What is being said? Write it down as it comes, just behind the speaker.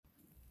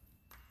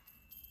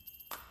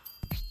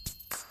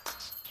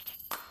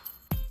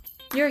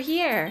You're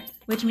here,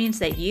 which means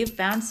that you've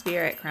found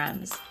Spirit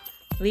Crumbs,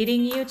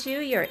 leading you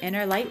to your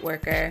inner light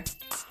worker.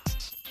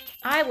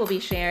 I will be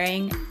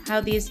sharing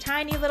how these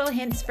tiny little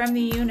hints from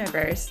the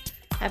universe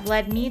have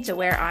led me to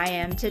where I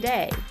am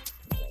today.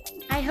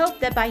 I hope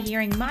that by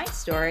hearing my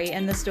story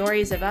and the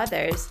stories of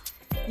others,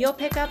 you'll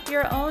pick up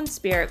your own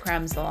spirit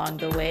crumbs along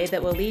the way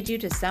that will lead you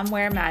to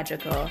somewhere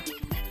magical.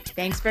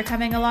 Thanks for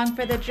coming along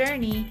for the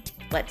journey.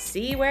 Let's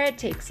see where it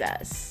takes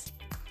us.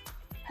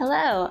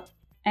 Hello,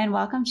 and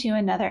welcome to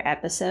another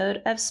episode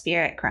of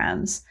Spirit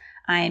Crumbs.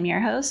 I am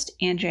your host,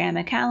 Andrea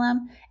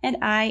McCallum, and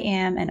I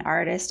am an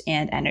artist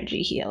and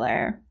energy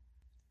healer.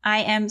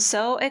 I am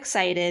so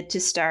excited to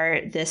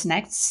start this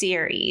next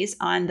series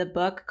on the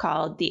book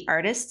called The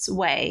Artist's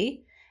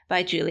Way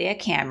by Julia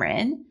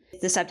Cameron.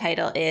 The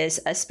subtitle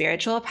is A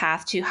Spiritual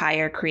Path to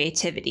Higher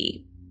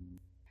Creativity.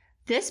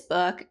 This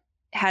book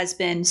has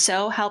been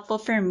so helpful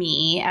for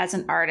me as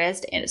an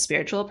artist and a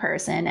spiritual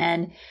person,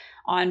 and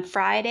on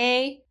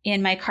Friday,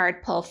 in my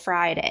Card Pull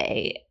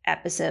Friday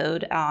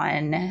episode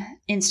on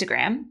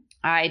Instagram,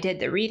 I did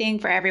the reading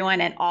for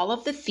everyone, and all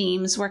of the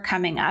themes were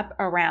coming up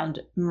around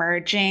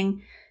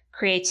merging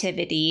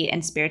creativity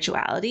and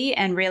spirituality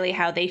and really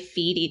how they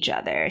feed each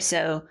other.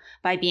 So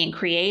by being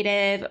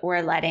creative,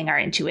 we're letting our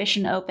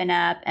intuition open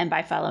up, and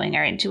by following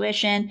our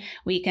intuition,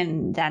 we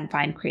can then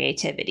find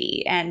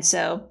creativity. And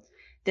so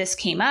this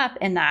came up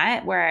in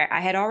that where I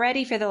had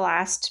already for the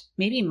last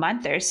maybe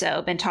month or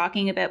so been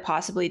talking about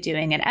possibly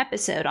doing an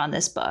episode on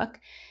this book,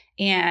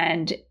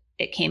 and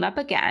it came up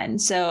again.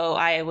 So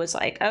I was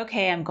like,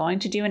 okay, I'm going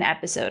to do an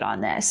episode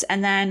on this.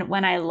 And then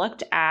when I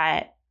looked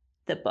at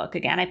the book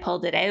again, I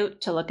pulled it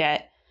out to look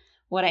at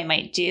what I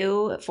might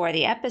do for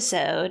the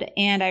episode.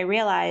 And I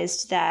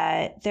realized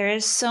that there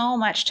is so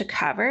much to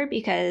cover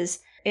because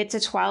it's a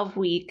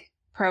 12-week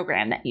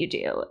program that you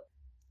do.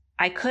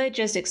 I could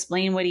just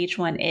explain what each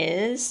one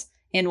is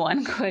in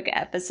one quick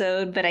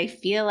episode, but I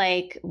feel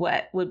like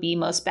what would be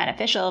most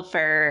beneficial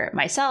for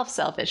myself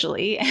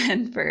selfishly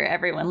and for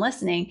everyone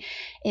listening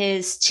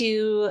is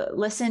to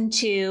listen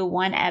to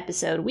one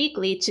episode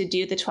weekly to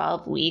do the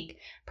 12-week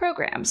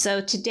program. So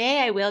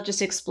today I will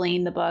just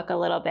explain the book a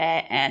little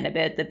bit and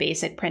about the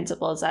basic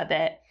principles of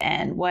it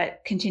and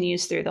what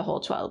continues through the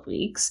whole 12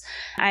 weeks.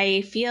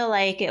 I feel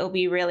like it will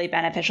be really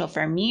beneficial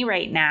for me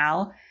right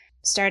now,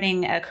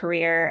 starting a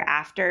career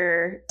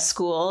after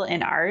school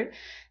in art.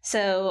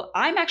 So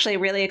I'm actually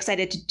really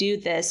excited to do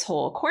this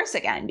whole course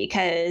again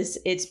because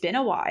it's been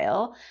a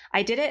while.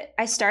 I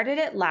started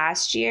it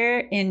last year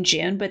in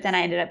June, but then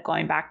I ended up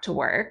going back to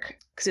work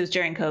because it was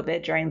during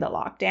COVID, during the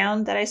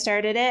lockdown that I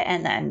started it.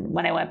 And then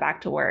when I went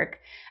back to work,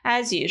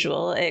 as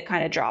usual, it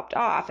kind of dropped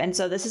off. And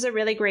so this is a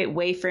really great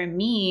way for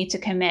me to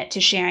commit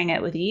to sharing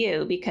it with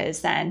you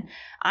because then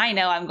I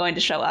know I'm going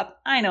to show up.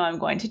 I know I'm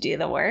going to do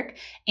the work.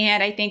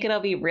 And I think it'll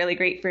be really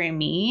great for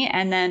me.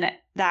 And then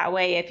that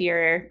way, if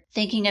you're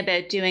thinking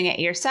about doing it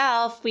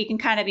yourself, we can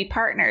kind of be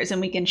partners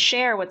and we can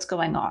share what's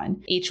going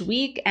on each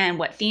week and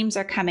what themes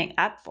are coming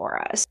up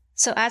for us.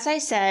 So as I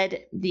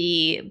said,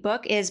 the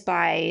book is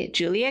by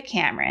Julia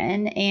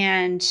Cameron,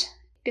 and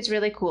it's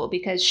really cool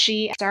because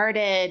she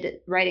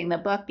started writing the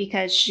book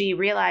because she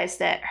realized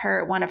that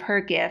one of her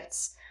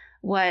gifts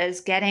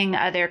was getting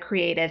other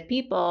creative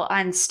people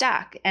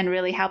unstuck and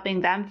really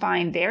helping them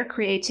find their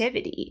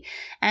creativity.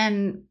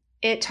 And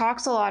it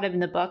talks a lot in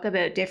the book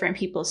about different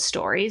people's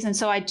stories. And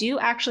so I do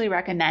actually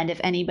recommend, if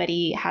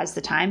anybody has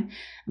the time,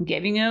 I'm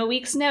giving you a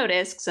week's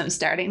notice because I'm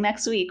starting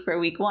next week for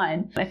week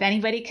 1. If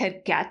anybody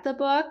could get the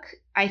book,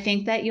 I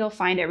think that you'll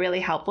find it really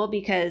helpful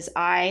because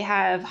I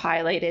have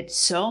highlighted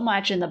so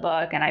much in the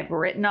book and I've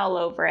written all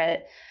over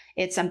it.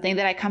 It's something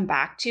that I come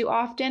back to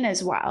often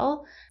as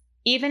well.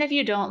 Even if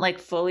you don't like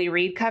fully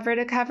read cover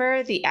to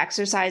cover, the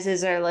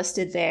exercises are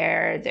listed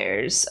there.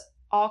 There's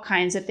all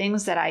kinds of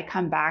things that I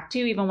come back to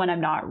even when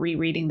I'm not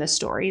rereading the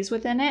stories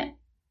within it.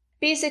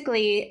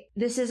 Basically,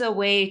 this is a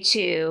way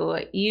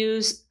to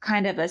use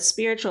kind of a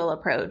spiritual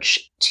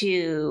approach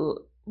to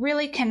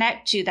really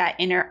connect to that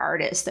inner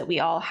artist that we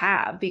all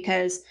have,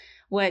 because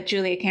what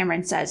Julia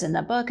Cameron says in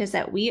the book is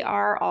that we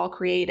are all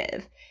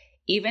creative.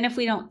 Even if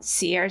we don't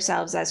see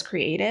ourselves as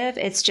creative,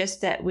 it's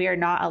just that we are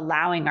not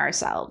allowing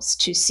ourselves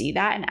to see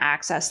that and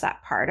access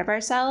that part of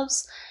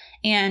ourselves.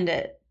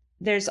 And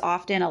there's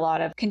often a lot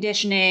of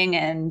conditioning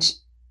and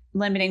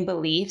limiting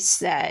beliefs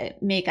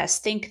that make us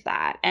think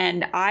that.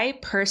 And I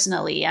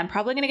personally, I'm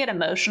probably going to get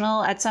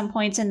emotional at some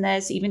points in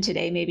this, even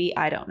today, maybe,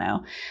 I don't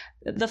know.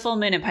 The full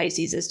moon in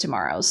Pisces is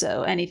tomorrow,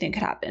 so anything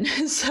could happen.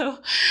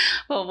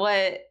 But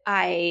what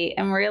I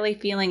am really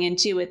feeling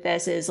into with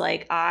this is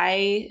like,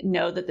 I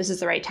know that this is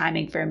the right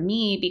timing for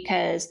me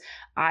because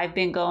I've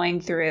been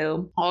going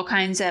through all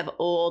kinds of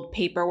old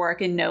paperwork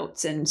and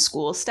notes and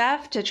school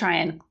stuff to try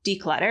and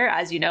declutter.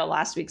 As you know,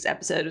 last week's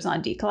episode was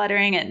on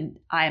decluttering and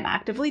I am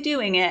actively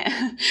doing it.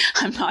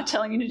 I'm not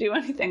telling you to do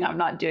anything I'm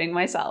not doing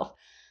myself.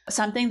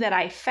 Something that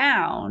I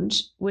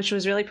found, which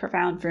was really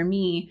profound for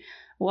me,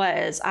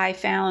 was I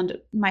found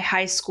my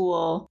high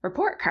school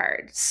report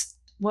cards.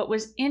 what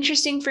was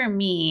interesting for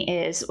me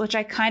is, which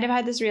I kind of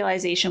had this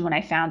realization when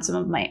I found some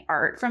of my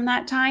art from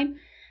that time,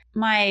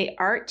 my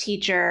art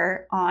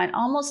teacher on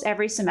almost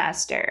every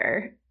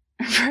semester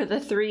for the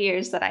 3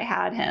 years that I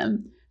had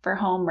him for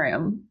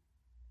homeroom,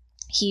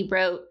 he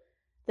wrote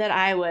that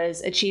I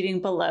was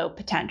achieving below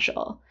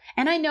potential.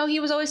 And I know he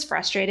was always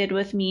frustrated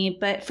with me,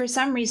 but for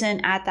some reason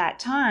at that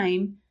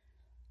time,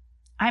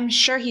 I'm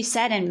sure he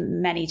said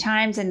in many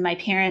times, and my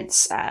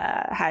parents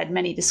had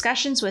many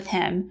discussions with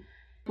him.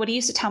 What he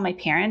used to tell my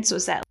parents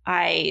was that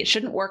I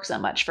shouldn't work so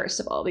much, first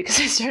of all, because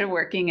I started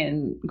working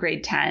in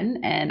grade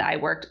 10 and I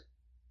worked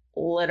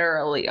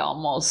literally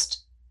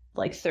almost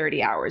like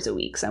 30 hours a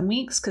week some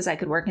weeks, because I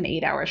could work an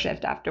 8-hour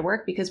shift after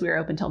work because we were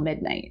open till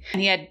midnight.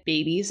 And he had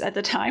babies at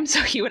the time, so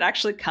he would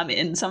actually come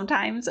in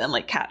sometimes and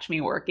like catch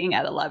me working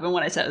at 11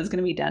 when I said I was going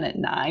to be done at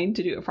 9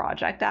 to do a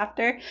project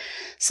after.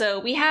 So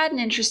we had an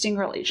interesting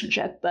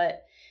relationship,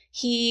 but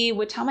he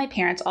would tell my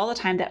parents all the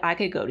time that I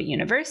could go to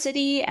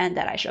university and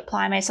that I should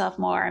apply myself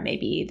more.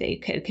 Maybe they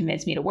could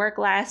convince me to work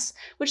less,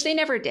 which they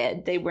never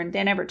did. They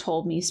never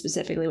told me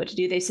specifically what to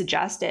do. They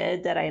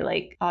suggested that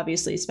I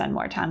obviously spend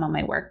more time on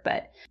my work.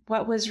 But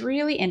what was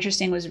really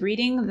interesting was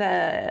reading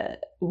the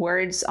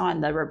words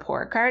on the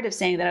report card of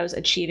saying that I was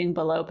achieving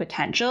below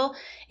potential.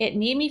 It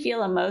made me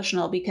feel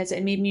emotional because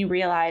it made me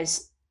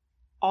realize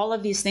all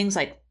of these things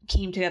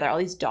came together, all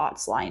these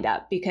dots lined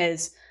up,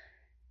 because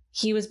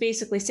he was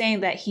basically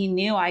saying that he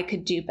knew I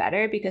could do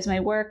better because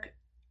my work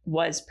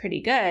was pretty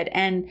good.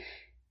 And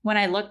when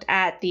I looked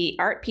at the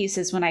art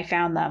pieces, when I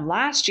found them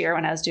last year,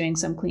 when I was doing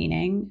some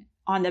cleaning,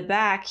 on the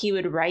back, he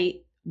would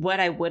write what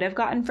I would have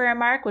gotten for a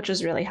mark, which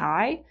was really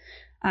high,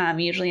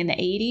 usually in the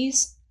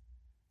 80s,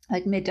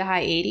 like mid to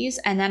high 80s.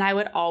 And then I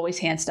would always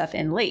hand stuff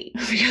in late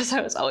because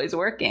I was always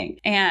working.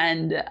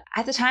 And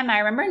at the time, I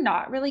remember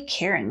not really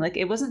caring.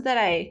 It wasn't that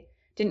I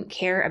didn't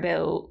care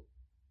about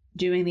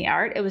doing the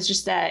art. It was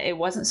just that it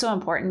wasn't so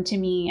important to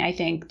me, I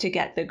think, to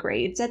get the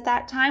grades at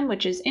that time,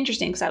 which is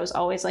interesting because I was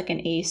always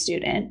an A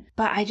student,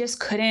 but I just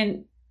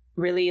couldn't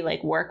really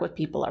work with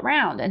people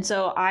around. And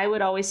so I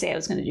would always say I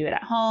was going to do it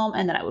at home,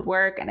 and then I would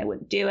work and I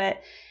wouldn't do it.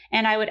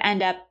 And I would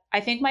end up, I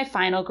think my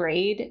final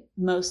grade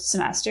most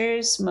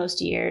semesters,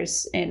 most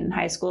years in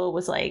high school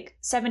was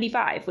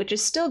 75, which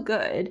is still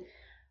good.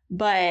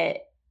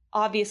 But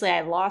obviously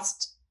I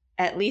lost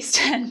at least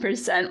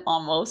 10%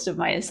 on most of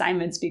my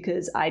assignments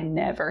because I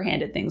never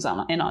handed things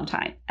in on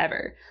time,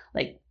 ever.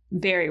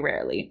 Very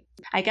rarely.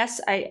 I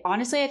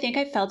think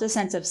I felt a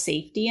sense of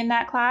safety in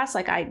that class.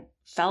 I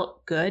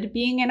felt good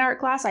being in art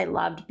class. I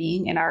loved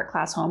being in art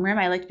class homeroom.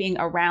 I liked being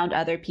around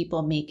other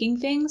people making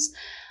things.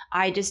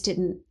 I just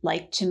didn't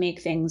like to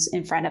make things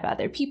in front of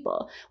other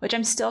people, which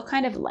I'm still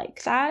kind of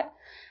like that.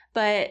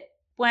 But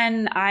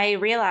when I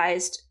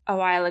realized a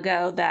while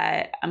ago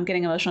that I'm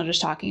getting emotional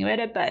just talking about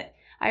it, but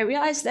I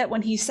realized that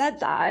when he said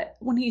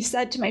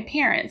to my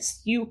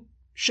parents, you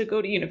should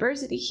go to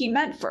university, he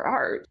meant for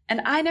art.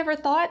 And I never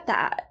thought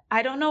that.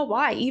 I don't know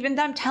why. Even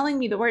them telling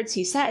me the words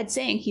he said,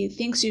 saying he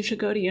thinks you should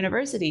go to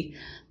university,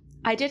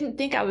 I didn't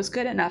think I was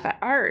good enough at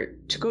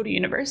art to go to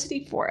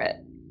university for it.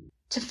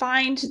 To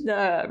find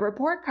the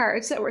report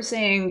cards that were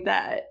saying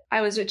that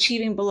I was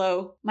achieving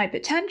below my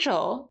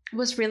potential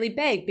was really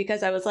big,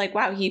 because I was like,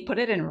 wow, he put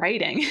it in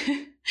writing.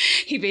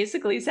 He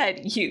basically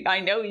said, I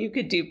know you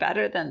could do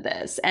better than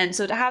this. And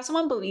so to have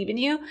someone believe in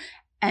you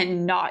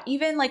and not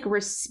even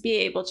be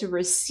able to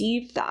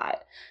receive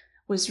that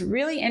was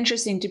really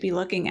interesting to be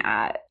looking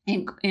at.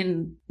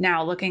 And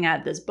now looking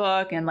at this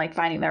book and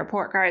finding the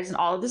report cards and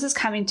all of this is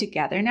coming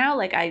together now.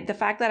 The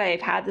fact that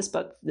I've had this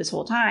book this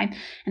whole time,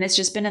 and it's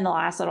just been in the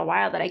last little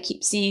while that I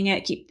keep seeing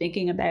it, keep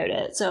thinking about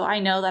it. So I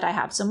know that I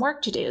have some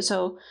work to do.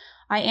 So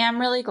I am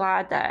really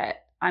glad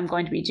that I'm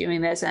going to be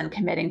doing this and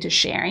committing to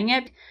sharing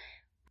it.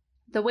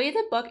 The way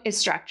the book is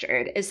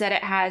structured is that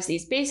it has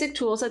these basic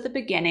tools at the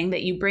beginning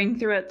that you bring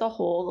throughout the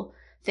whole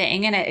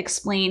thing, and it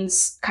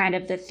explains kind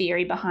of the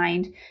theory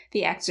behind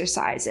the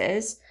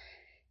exercises.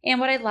 And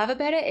what I love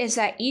about it is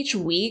that each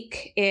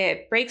week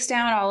it breaks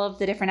down all of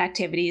the different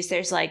activities.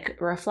 There's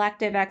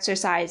reflective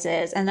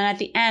exercises, and then at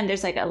the end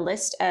there's a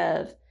list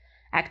of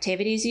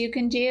activities you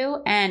can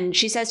do, and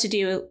she says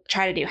to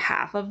try to do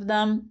half of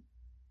them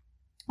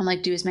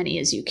and do as many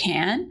as you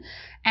can.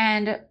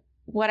 And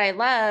what I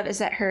love is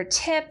that her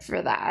tip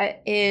for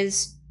that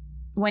is,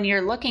 when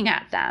you're looking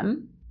at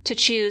them, to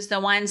choose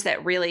the ones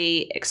that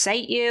really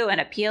excite you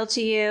and appeal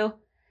to you,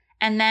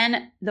 and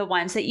then the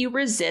ones that you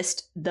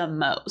resist the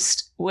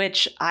most,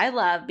 which I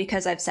love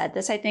because I've said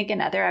this, I think, in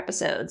other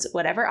episodes.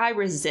 Whatever I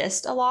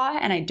resist a lot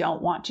and I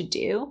don't want to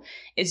do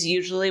is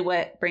usually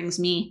what brings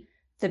me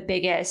the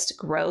biggest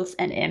growth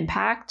and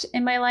impact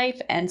in my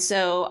life. And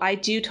so I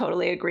do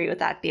totally agree with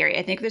that theory.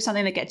 I think there's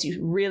something that gets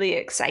you really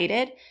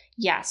excited.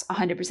 Yes,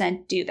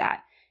 100% do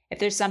that. if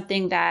there's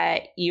something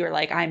that you're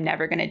like, I'm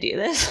never going to do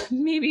this,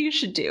 maybe you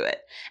should do it.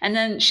 And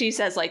then she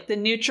says like the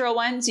neutral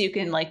ones you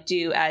can like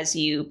do as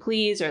you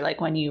please, or like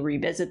when you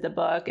revisit the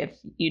book, if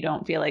you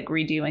don't feel like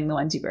redoing the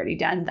ones you've already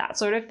done, that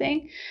sort of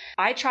thing.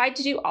 I tried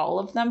to do all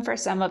of them for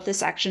some of the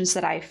sections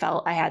that I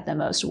felt I had the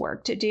most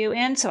work to do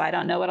in. So I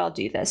don't know what I'll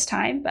do this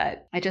time,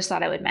 but I just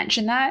thought I would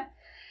mention that.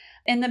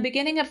 In the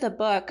beginning of the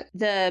book,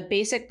 the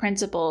basic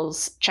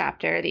principles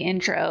chapter, the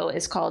intro,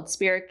 is called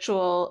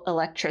Spiritual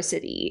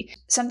Electricity.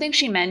 Something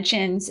she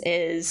mentions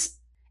is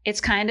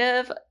it's kind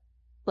of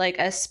like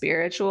a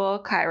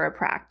spiritual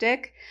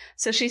chiropractic.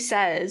 So she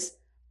says,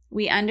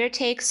 we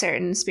undertake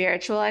certain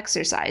spiritual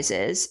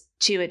exercises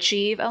to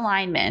achieve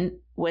alignment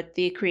with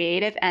the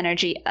creative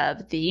energy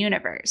of the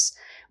universe,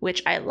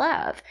 which I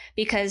love,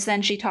 because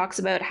then she talks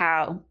about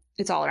how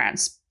it's all around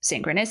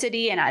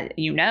synchronicity. And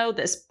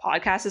this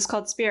podcast is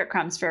called Spirit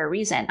Crumbs for a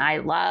reason. I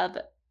love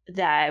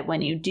that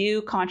when you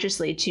do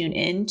consciously tune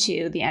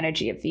into the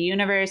energy of the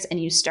universe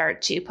and you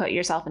start to put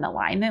yourself in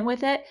alignment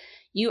with it,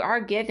 you are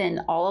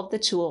given all of the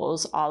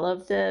tools, all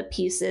of the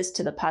pieces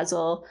to the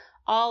puzzle.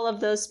 All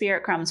of those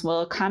spirit crumbs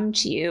will come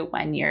to you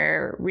when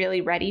you're really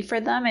ready for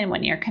them and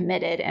when you're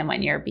committed and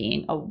when you're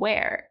being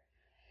aware.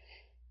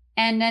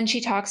 And then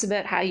she talks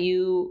about how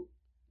you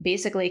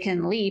basically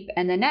can leap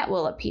and the net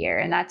will appear.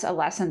 And that's a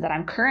lesson that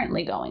I'm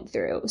currently going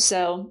through.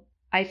 So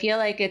I feel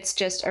like it's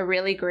just a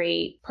really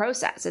great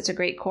process. It's a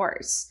great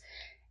course.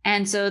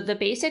 And so the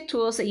basic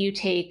tools that you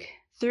take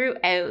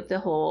throughout the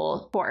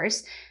whole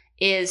course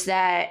is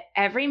that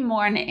every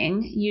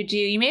morning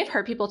you may have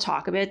heard people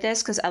talk about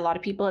this because a lot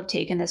of people have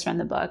taken this from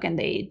the book and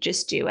they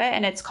just do it.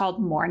 And it's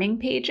called morning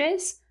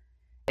pages.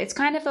 It's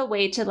kind of a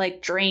way to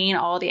like drain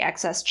all the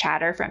excess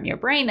chatter from your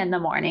brain in the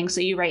morning.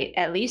 So you write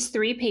at least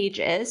 3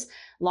 pages,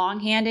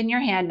 longhand in your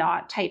hand,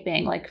 not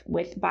typing, like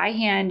by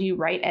hand, you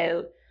write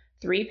out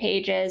 3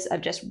 pages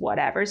of just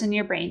whatever's in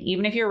your brain.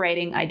 Even if you're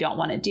writing, I don't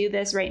want to do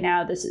this right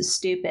now. This is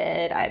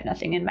stupid. I have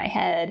nothing in my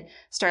head.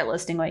 Start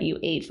listing what you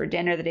ate for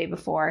dinner the day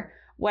before,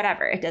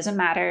 whatever. It doesn't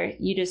matter.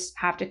 You just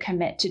have to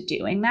commit to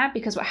doing that,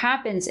 because what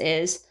happens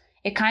is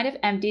it kind of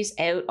empties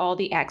out all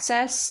the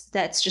excess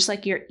that's just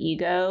like your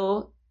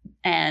ego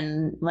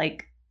and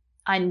like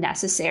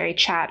unnecessary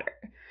chatter.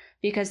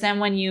 Because then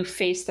when you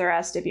face the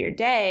rest of your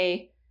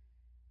day,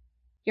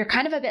 you're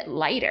kind of a bit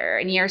lighter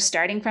and you're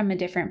starting from a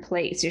different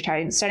place. You're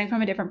starting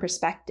from a different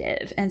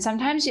perspective. And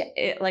sometimes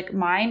like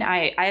mine,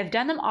 I have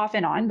done them off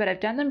and on, but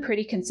I've done them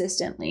pretty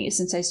consistently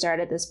since I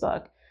started this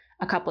book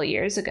a couple of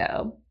years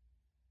ago.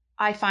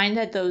 I find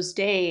that those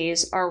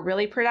days are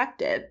really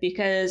productive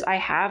because I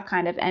have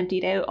kind of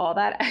emptied out all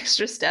that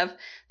extra stuff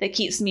that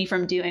keeps me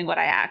from doing what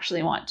I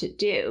actually want to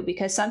do.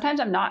 Because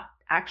sometimes I'm not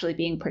actually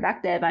being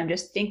productive. I'm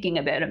just thinking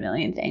about a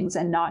million things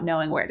and not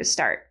knowing where to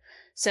start.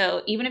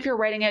 So even if you're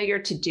writing out your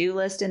to-do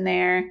list in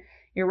there,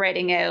 you're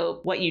writing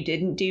out what you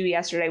didn't do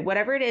yesterday,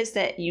 whatever it is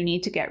that you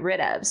need to get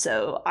rid of.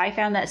 So I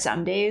found that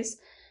some days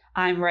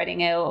I'm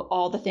writing out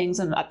all the things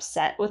I'm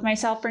upset with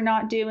myself for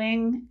not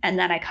doing. And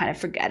then I kind of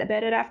forget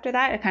about it after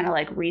that. I kind of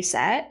like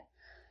reset.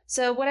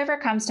 So whatever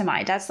comes to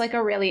mind, that's like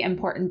a really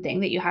important thing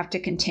that you have to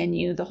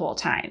continue the whole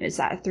time, is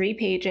that 3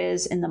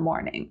 pages in the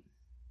morning.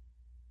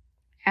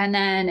 And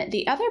then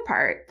the other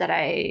part that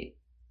I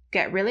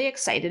get really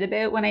excited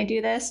about when I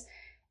do this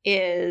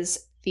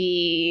is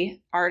the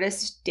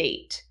artist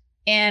date.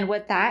 And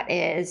what that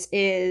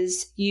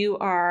is you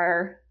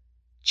are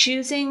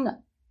choosing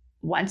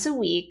once a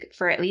week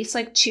for at least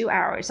like 2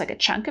 hours, like a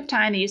chunk of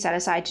time that you set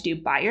aside to do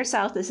by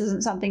yourself. This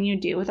isn't something you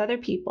do with other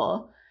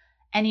people.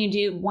 And you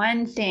do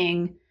one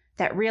thing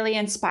that really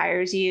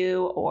inspires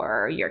you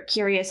or you're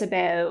curious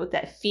about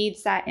that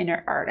feeds that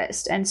inner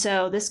artist. And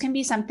so this can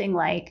be something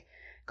like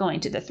going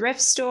to the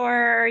thrift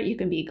store. You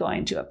can be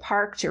going to a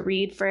park to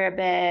read for a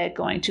bit,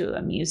 going to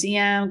a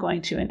museum,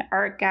 going to an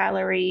art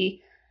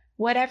gallery,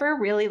 whatever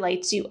really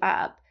lights you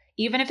up.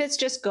 Even if it's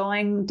just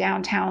going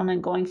downtown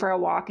and going for a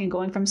walk and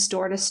going from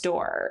store to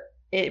store,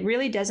 it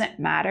really doesn't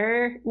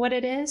matter what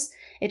it is.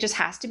 It just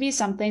has to be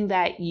something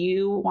that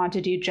you want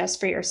to do just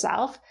for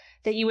yourself,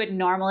 that you would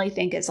normally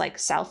think is like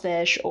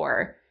selfish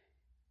or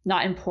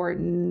not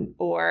important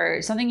or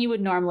something you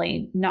would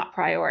normally not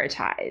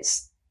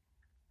prioritize.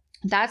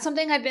 That's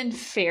something I've been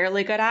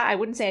fairly good at. I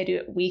wouldn't say I do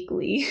it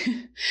weekly,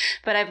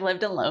 but I've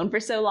lived alone for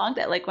so long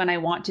that like when I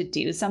want to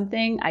do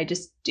something, I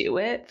just do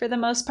it for the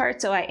most part.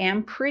 So I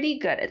am pretty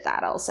good at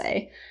that, I'll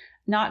say.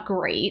 Not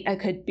great. I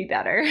could be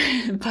better,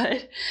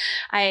 but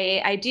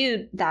I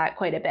do that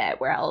quite a bit,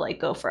 where I'll like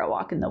go for a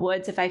walk in the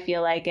woods if I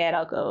feel like it.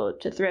 I'll go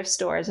to thrift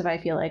stores if I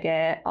feel like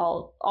it.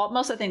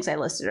 Most of the things I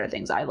listed are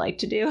things I like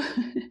to do.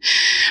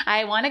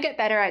 I want to get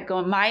better at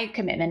going. My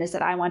commitment is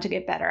that I want to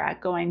get better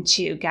at going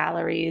to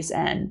galleries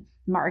and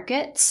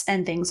markets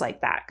and things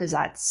like that, because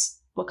that's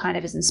what kind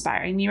of is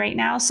inspiring me right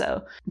now.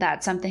 So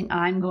that's something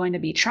I'm going to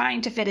be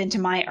trying to fit into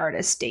my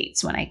artist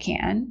dates when I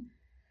can.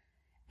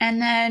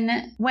 And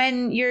then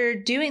when you're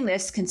doing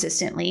this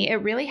consistently, it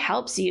really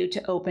helps you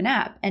to open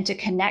up and to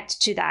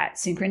connect to that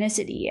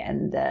synchronicity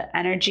and the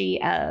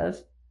energy of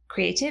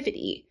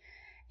creativity.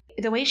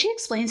 The way she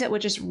explains it,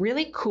 which is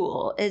really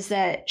cool, is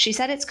that she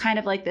said it's kind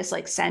of like this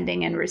like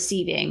sending and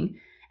receiving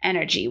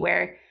energy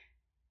where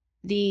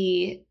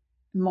the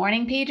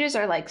morning pages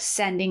are like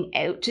sending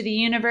out to the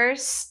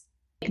universe,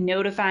 like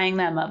notifying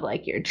them of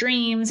like your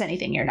dreams,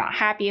 anything you're not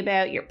happy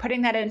about. You're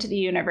putting that into the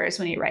universe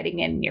when you're writing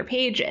in your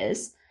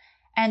pages.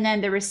 And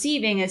then the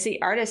receiving is the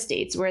artist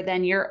states, where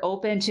then you're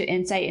open to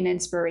insight and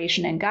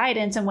inspiration and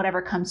guidance and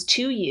whatever comes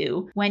to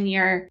you when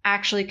you're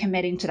actually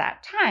committing to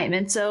that time.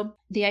 And so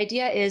the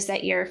idea is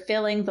that you're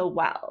filling the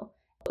well.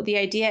 The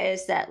idea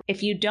is that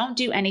if you don't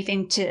do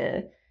anything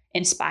to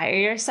inspire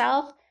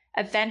yourself,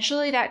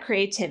 eventually that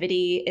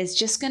creativity is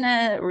just going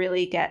to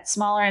really get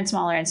smaller and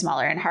smaller and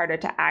smaller and harder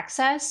to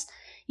access.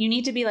 You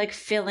need to be like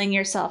filling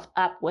yourself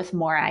up with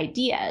more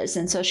ideas.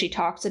 And so she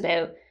talks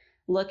about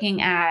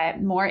looking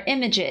at more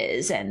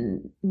images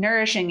and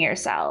nourishing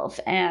yourself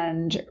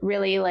and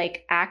really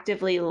like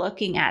actively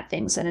looking at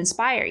things that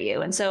inspire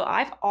you. And so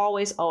I've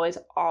always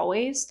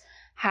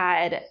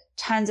had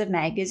tons of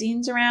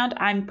magazines around.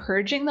 I'm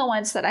purging the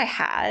ones that I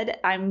had.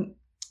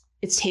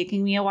 It's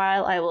taking me a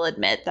while. I will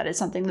admit that is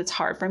something that's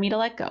hard for me to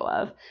let go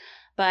of.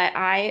 But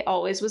I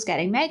always was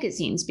getting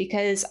magazines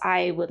because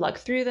I would look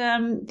through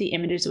them. The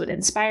images would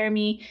inspire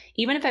me.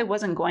 Even if I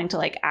wasn't going to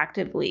like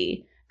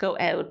actively go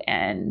out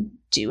and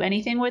do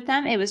anything with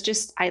them, it was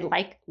just, I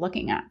like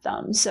looking at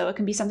them. So it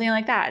can be something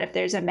like that. If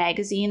there's a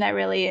magazine that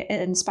really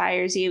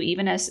inspires you,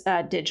 even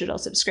a digital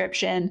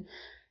subscription,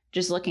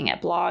 just looking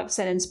at blogs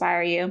that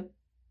inspire you,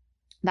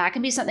 that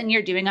can be something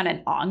you're doing on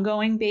an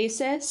ongoing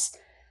basis,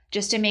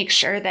 just to make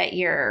sure that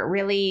you're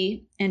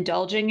really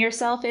indulging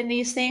yourself in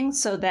these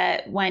things so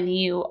that when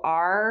you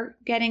are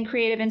getting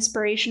creative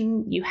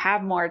inspiration, you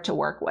have more to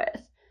work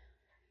with.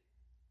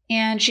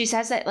 And she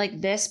says that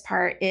like this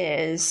part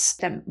is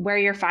where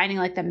you're finding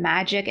like the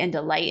magic and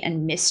delight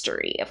and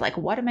mystery of like,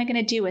 what am I going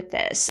to do with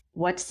this?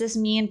 What's this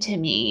mean to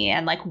me?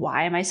 And like,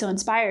 why am I so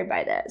inspired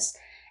by this?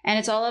 And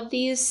it's all of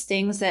these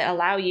things that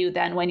allow you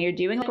then when you're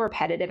doing like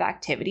repetitive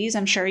activities,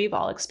 I'm sure you've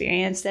all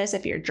experienced this.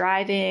 If you're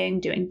driving,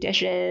 doing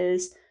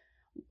dishes,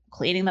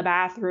 cleaning the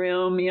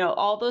bathroom,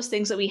 all those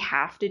things that we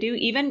have to do.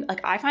 Even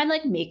like I find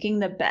like making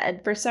the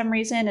bed for some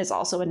reason is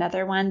also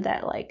another one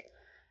that like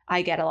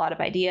I get a lot of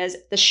ideas.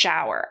 The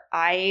shower.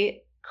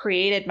 I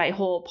created my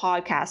whole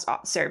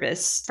podcast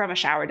service from a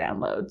shower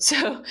download.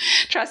 So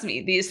trust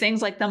me, these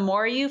things, like the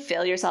more you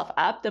fill yourself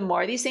up, the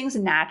more these things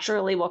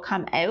naturally will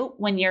come out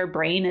when your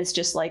brain is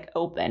just like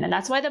open. And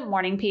that's why the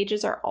morning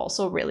pages are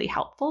also really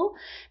helpful,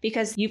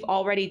 because you've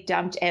already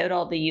dumped out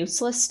all the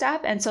useless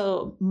stuff. And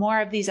so more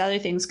of these other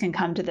things can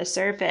come to the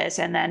surface,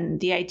 and then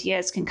the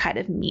ideas can kind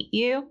of meet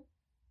you.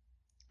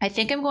 I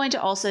think I'm going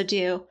to also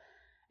do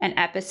an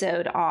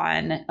episode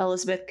on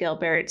Elizabeth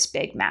Gilbert's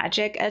Big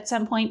Magic at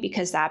some point,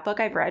 because that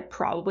book I've read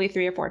probably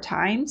 3 or 4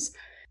 times.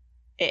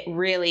 It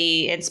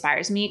really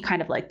inspires me,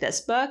 kind of like this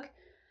book.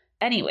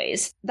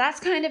 Anyways, that's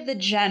kind of the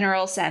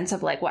general sense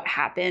of like what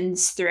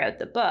happens throughout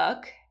the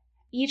book.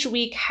 Each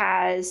week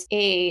has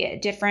a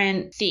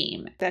different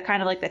theme. The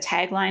kind of like the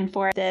tagline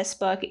for this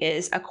book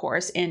is A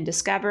Course in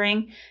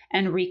Discovering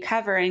and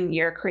Recovering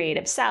Your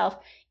Creative Self.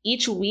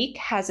 Each week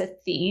has a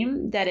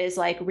theme that is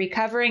like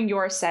recovering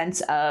your sense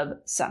of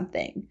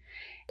something.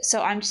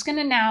 So I'm just going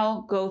to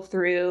now go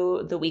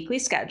through the weekly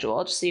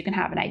schedule just so you can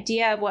have an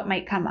idea of what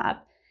might come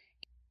up.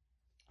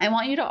 I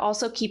want you to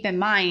also keep in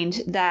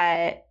mind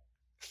that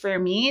for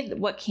me,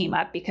 what came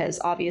up, because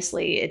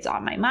obviously it's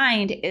on my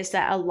mind, is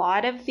that a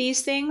lot of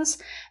these things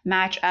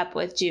match up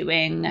with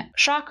doing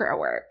chakra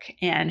work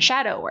and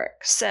shadow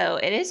work. So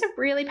it is a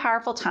really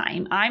powerful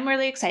time. I'm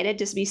really excited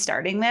to be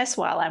starting this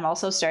while I'm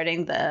also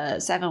starting the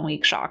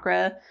 7-week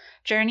chakra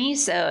journey.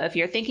 So if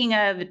you're thinking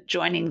of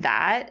joining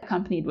that,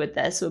 accompanied with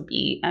this would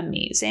be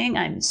amazing.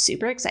 I'm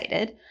super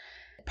excited.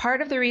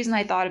 Part of the reason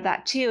I thought of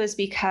that too is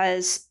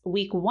because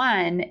week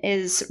 1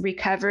 is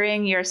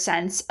recovering your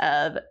sense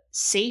of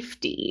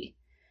safety.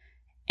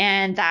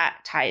 And that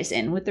ties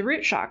in with the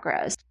root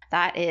chakras.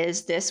 That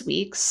is this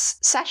week's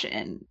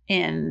session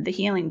in the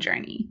healing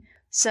journey.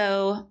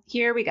 So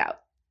here we go.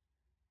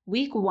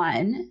 Week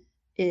 1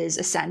 is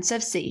a sense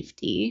of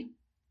safety.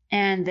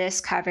 And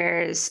this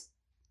covers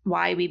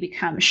why we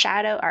become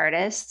shadow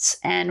artists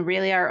and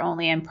really are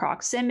only in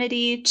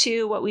proximity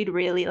to what we'd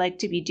really like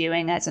to be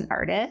doing as an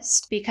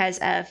artist because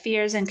of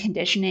fears and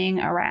conditioning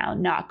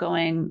around not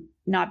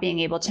being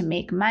able to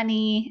make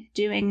money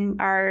doing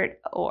art,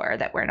 or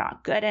that we're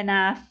not good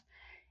enough.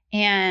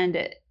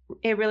 And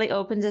it really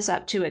opens us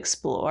up to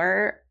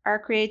explore our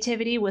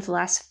creativity with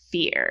less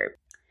fear.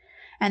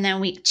 And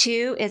then week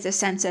 2 is a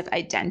sense of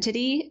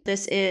identity.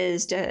 This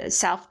is the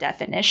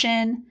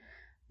self-definition,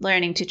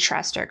 learning to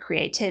trust our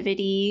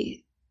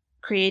creativity,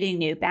 creating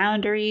new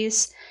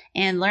boundaries,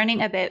 and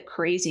learning about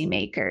crazy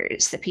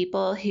makers, the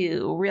people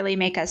who really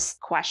make us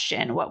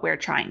question what we're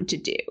trying to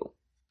do.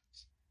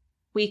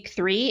 Week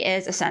 3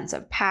 is a sense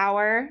of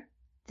power.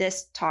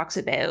 This talks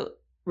about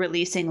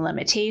releasing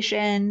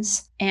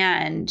limitations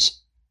and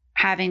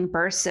having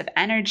bursts of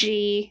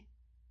energy,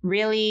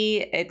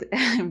 really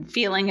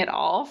feeling it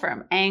all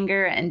from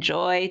anger and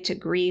joy to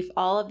grief,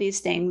 all of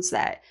these things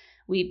that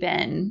we've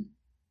been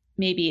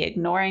maybe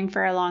ignoring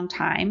for a long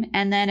time.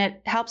 And then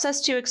it helps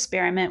us to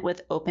experiment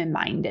with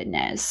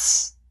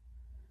open-mindedness.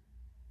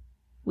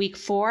 Week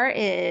 4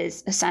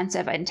 is a sense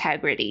of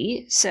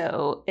integrity.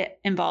 So it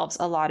involves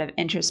a lot of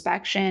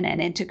introspection and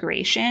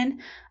integration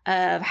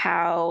of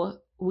how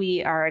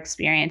we are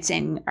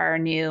experiencing our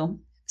new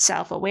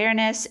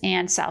self-awareness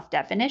and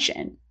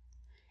self-definition.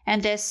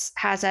 And this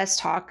has us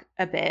talk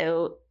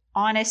about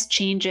honest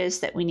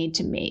changes that we need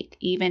to make,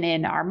 even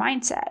in our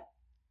mindset.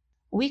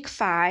 Week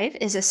 5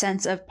 is a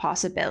sense of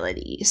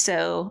possibility.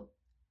 So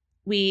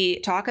we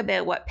talk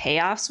about what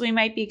payoffs we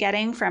might be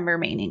getting from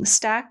remaining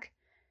stuck,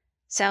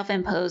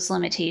 self-imposed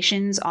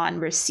limitations on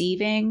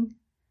receiving,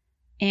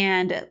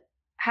 and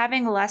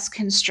having less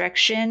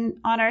constriction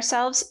on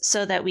ourselves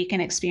so that we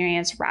can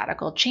experience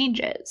radical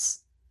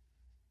changes.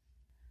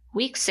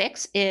 Week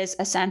 6 is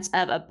a sense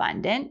of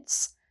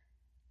abundance.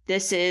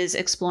 This is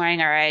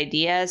exploring our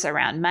ideas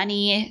around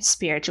money,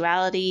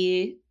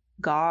 spirituality,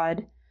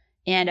 God,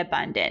 and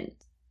abundance.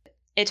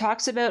 It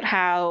talks about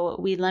how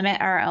we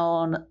limit our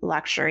own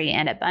luxury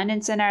and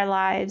abundance in our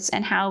lives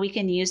and how we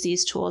can use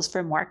these tools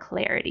for more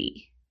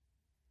clarity.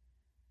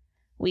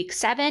 Week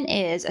 7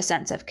 is a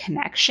sense of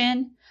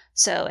connection.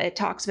 So it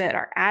talks about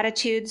our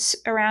attitudes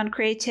around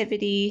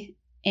creativity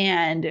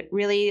and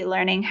really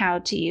learning how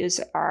to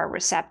use our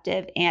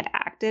receptive and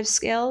active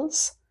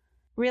skills,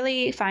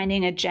 really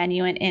finding a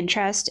genuine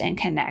interest and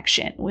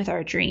connection with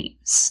our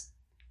dreams.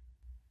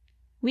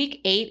 Week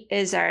 8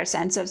 is our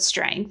sense of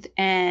strength,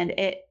 and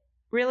it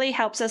really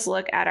helps us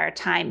look at our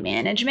time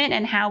management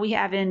and how we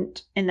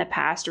haven't in the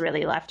past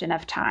really left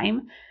enough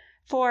time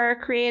for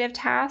creative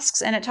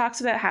tasks. And it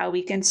talks about how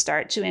we can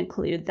start to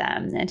include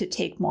them and to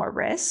take more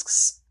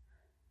risks.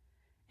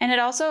 And it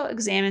also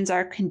examines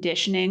our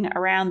conditioning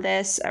around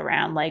this,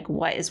 around like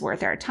what is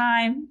worth our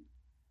time.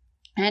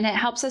 And it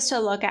helps us to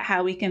look at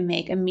how we can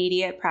make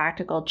immediate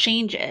practical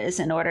changes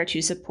in order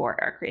to support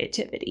our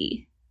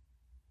creativity.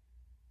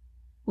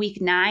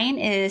 Week 9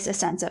 is a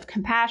sense of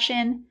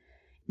compassion.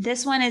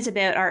 This one is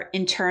about our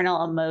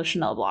internal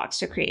emotional blocks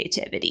to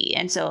creativity.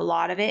 And so a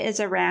lot of it is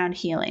around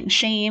healing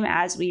shame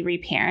as we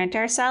reparent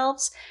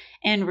ourselves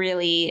and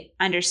really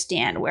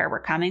understand where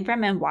we're coming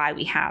from and why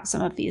we have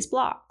some of these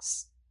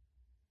blocks.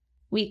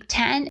 Week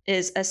 10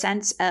 is a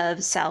sense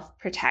of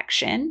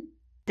self-protection.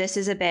 This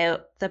is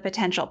about the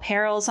potential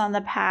perils on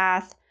the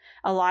path.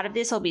 A lot of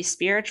this will be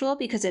spiritual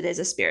because it is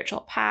a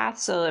spiritual path.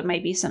 So it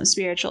might be some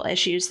spiritual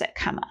issues that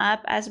come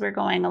up as we're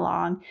going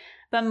along.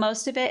 But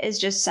most of it is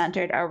just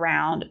centered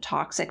around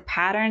toxic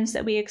patterns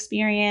that we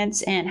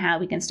experience and how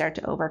we can start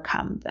to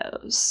overcome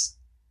those.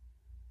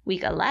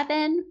 Week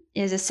 11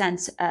 is a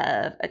sense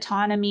of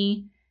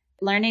autonomy,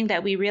 learning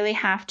that we really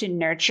have to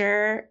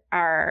nurture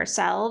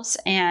ourselves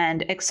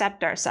and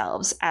accept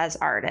ourselves as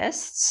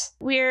artists.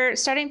 We're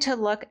starting to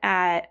look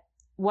at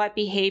what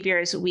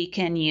behaviors we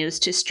can use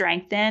to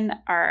strengthen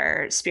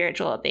our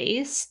spiritual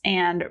base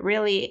and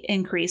really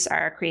increase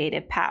our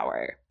creative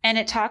power. And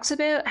it talks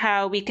about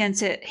how we can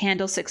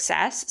handle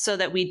success so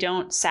that we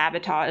don't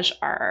sabotage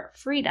our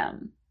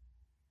freedom.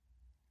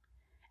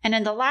 And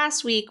in the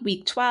last week,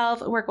 week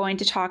 12, we're going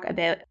to talk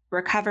about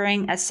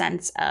recovering a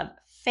sense of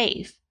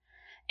faith.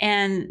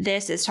 And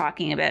this is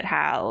talking about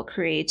how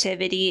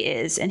creativity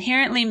is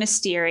inherently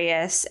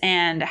mysterious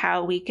and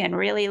how we can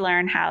really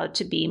learn how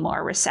to be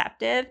more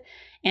receptive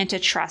and to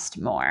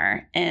trust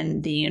more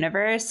in the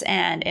universe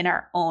and in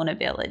our own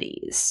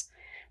abilities.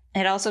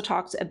 It also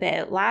talks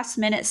about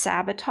last-minute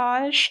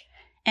sabotage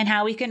and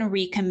how we can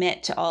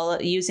recommit to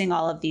using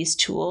all of these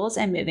tools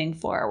and moving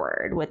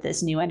forward with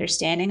this new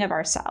understanding of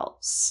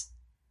ourselves.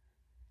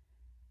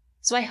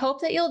 So I hope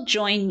that you'll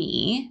join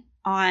me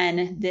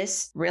on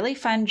this really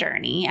fun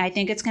journey. I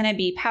think it's going to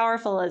be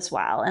powerful as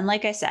well. And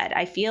like I said,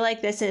 I feel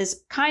like this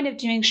is kind of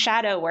doing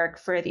shadow work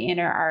for the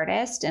inner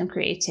artist and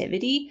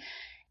creativity.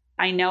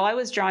 I know I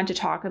was drawn to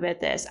talk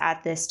about this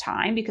at this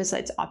time because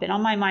it's been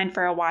on my mind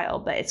for a while,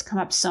 but it's come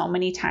up so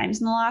many times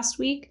in the last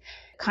week,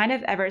 kind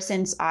of ever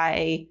since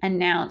I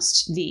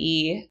announced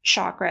the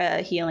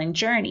chakra healing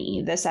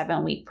journey, the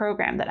 7-week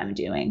program that I'm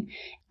doing.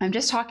 I'm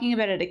just talking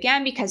about it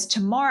again because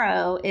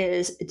tomorrow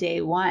is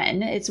day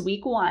 1. It's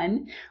week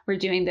 1. We're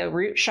doing the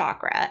root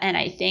chakra. And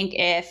I think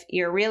if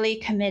you're really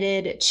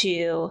committed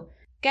to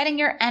getting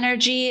your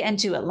energy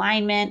into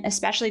alignment,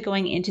 especially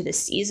going into the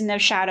season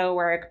of shadow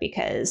work,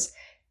 because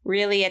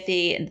really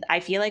I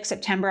feel like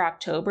September,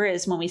 October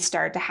is when we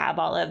start to have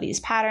all of these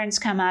patterns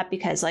come up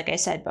because like I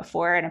said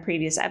before in a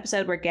previous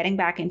episode, we're getting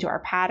back into our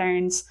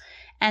patterns.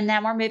 And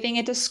then we're moving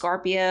into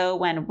Scorpio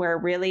when we're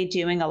really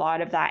doing a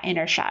lot of that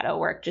inner shadow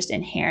work just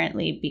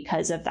inherently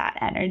because of that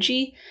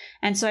energy.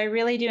 And so I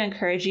really do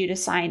encourage you to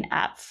sign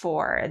up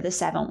for the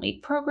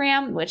 7-week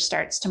program, which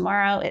starts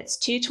tomorrow. It's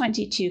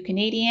 $222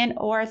 Canadian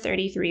or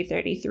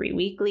 $33.33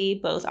 weekly.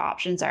 Both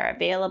options are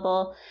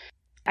available.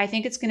 I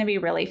think it's going to be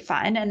really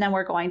fun. And then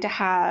we're going to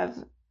have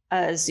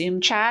a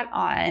Zoom chat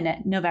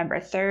on November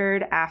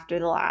 3rd after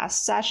the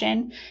last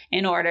session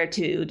in order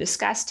to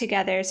discuss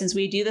together, since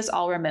we do this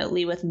all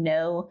remotely with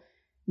no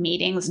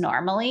meetings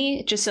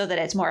normally, just so that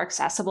it's more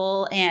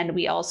accessible. And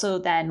we also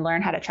then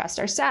learn how to trust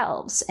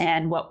ourselves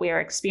and what we're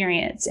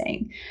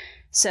experiencing.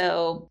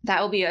 So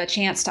that will be a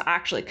chance to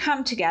actually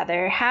come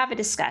together, have a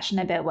discussion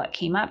about what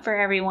came up for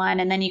everyone,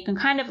 and then you can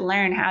kind of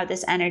learn how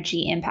this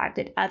energy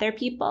impacted other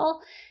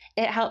people.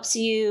 It helps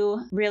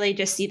you really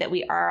just see that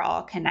we are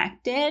all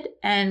connected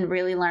and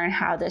really learn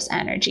how this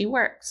energy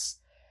works.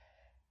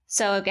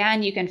 So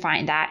again, you can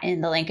find that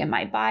in the link in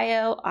my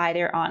bio,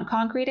 either on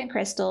Concrete and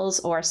Crystals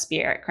or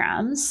Spirit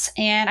Crumbs.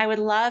 And I would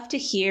love to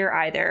hear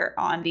either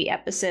on the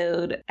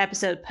episode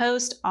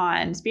post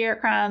on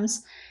Spirit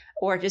Crumbs,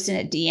 or just in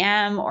a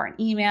DM or an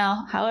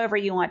email, however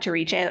you want to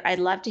reach out. I'd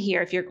love to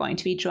hear if you're going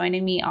to be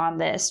joining me on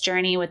this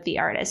journey with the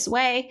Artist's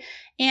Way,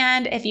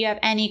 and if you have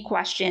any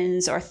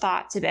questions or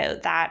thoughts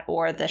about that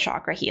or the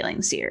chakra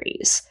healing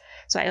series.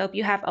 So I hope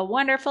you have a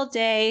wonderful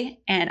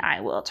day, and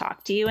I will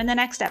talk to you in the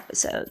next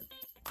episode.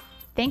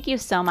 Thank you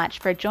so much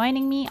for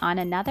joining me on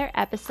another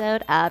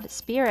episode of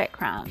Spirit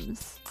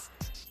Crumbs.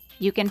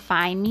 You can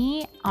find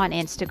me on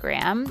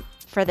Instagram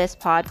for this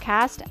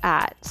podcast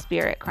at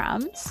Spirit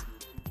Crumbs,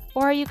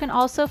 or you can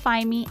also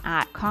find me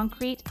at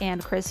Concrete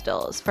and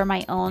Crystals for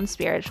my own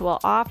spiritual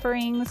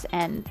offerings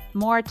and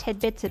more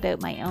tidbits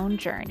about my own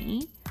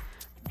journey.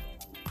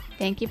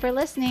 Thank you for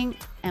listening,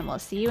 and we'll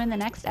see you in the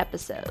next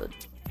episode.